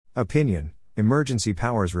Opinion: Emergency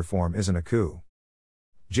powers reform isn't a coup.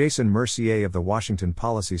 Jason Mercier of the Washington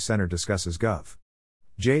Policy Center discusses Gov.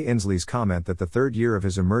 Jay Inslee's comment that the third year of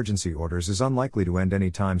his emergency orders is unlikely to end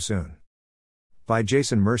any time soon. By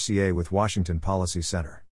Jason Mercier with Washington Policy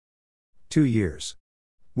Center. 2 years.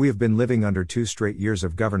 We have been living under 2 straight years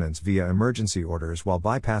of governance via emergency orders while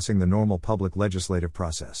bypassing the normal public legislative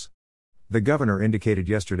process. The governor indicated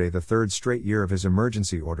yesterday the third straight year of his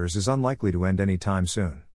emergency orders is unlikely to end any time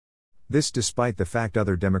soon. This despite the fact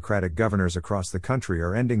other Democratic governors across the country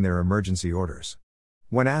are ending their emergency orders.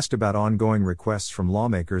 When asked about ongoing requests from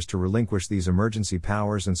lawmakers to relinquish these emergency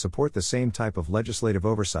powers and support the same type of legislative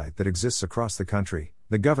oversight that exists across the country,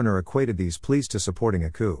 the governor equated these pleas to supporting a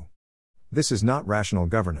coup. This is not rational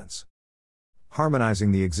governance.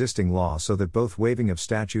 Harmonizing the existing law so that both waiving of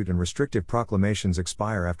statute and restrictive proclamations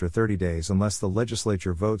expire after 30 days unless the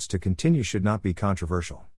legislature votes to continue should not be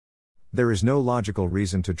controversial. There is no logical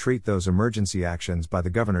reason to treat those emergency actions by the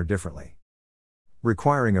governor differently.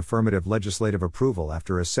 Requiring affirmative legislative approval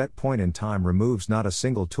after a set point in time removes not a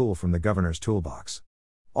single tool from the governor's toolbox.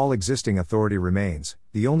 All existing authority remains,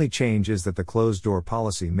 the only change is that the closed-door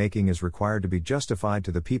policy making is required to be justified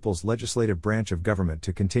to the people's legislative branch of government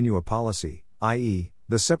to continue a policy, i.e.,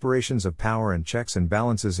 the separations of power and checks and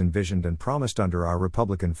balances envisioned and promised under our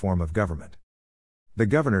Republican form of government. The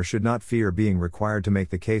governor should not fear being required to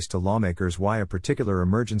make the case to lawmakers why a particular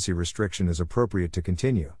emergency restriction is appropriate to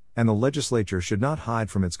continue, and the legislature should not hide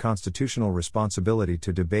from its constitutional responsibility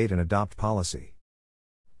to debate and adopt policy.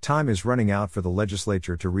 Time is running out for the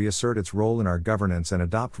legislature to reassert its role in our governance and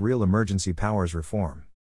adopt real emergency powers reform.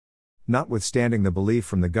 Notwithstanding the belief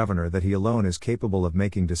from the governor that he alone is capable of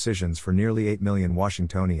making decisions for nearly 8 million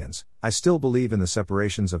Washingtonians, I still believe in the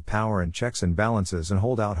separations of power and checks and balances and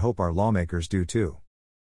hold out hope our lawmakers do too.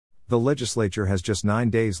 The legislature has just 9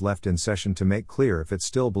 days left in session to make clear if it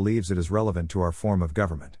still believes it is relevant to our form of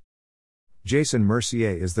government. Jason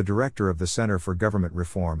Mercier is the director of the Center for Government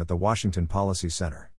Reform at the Washington Policy Center.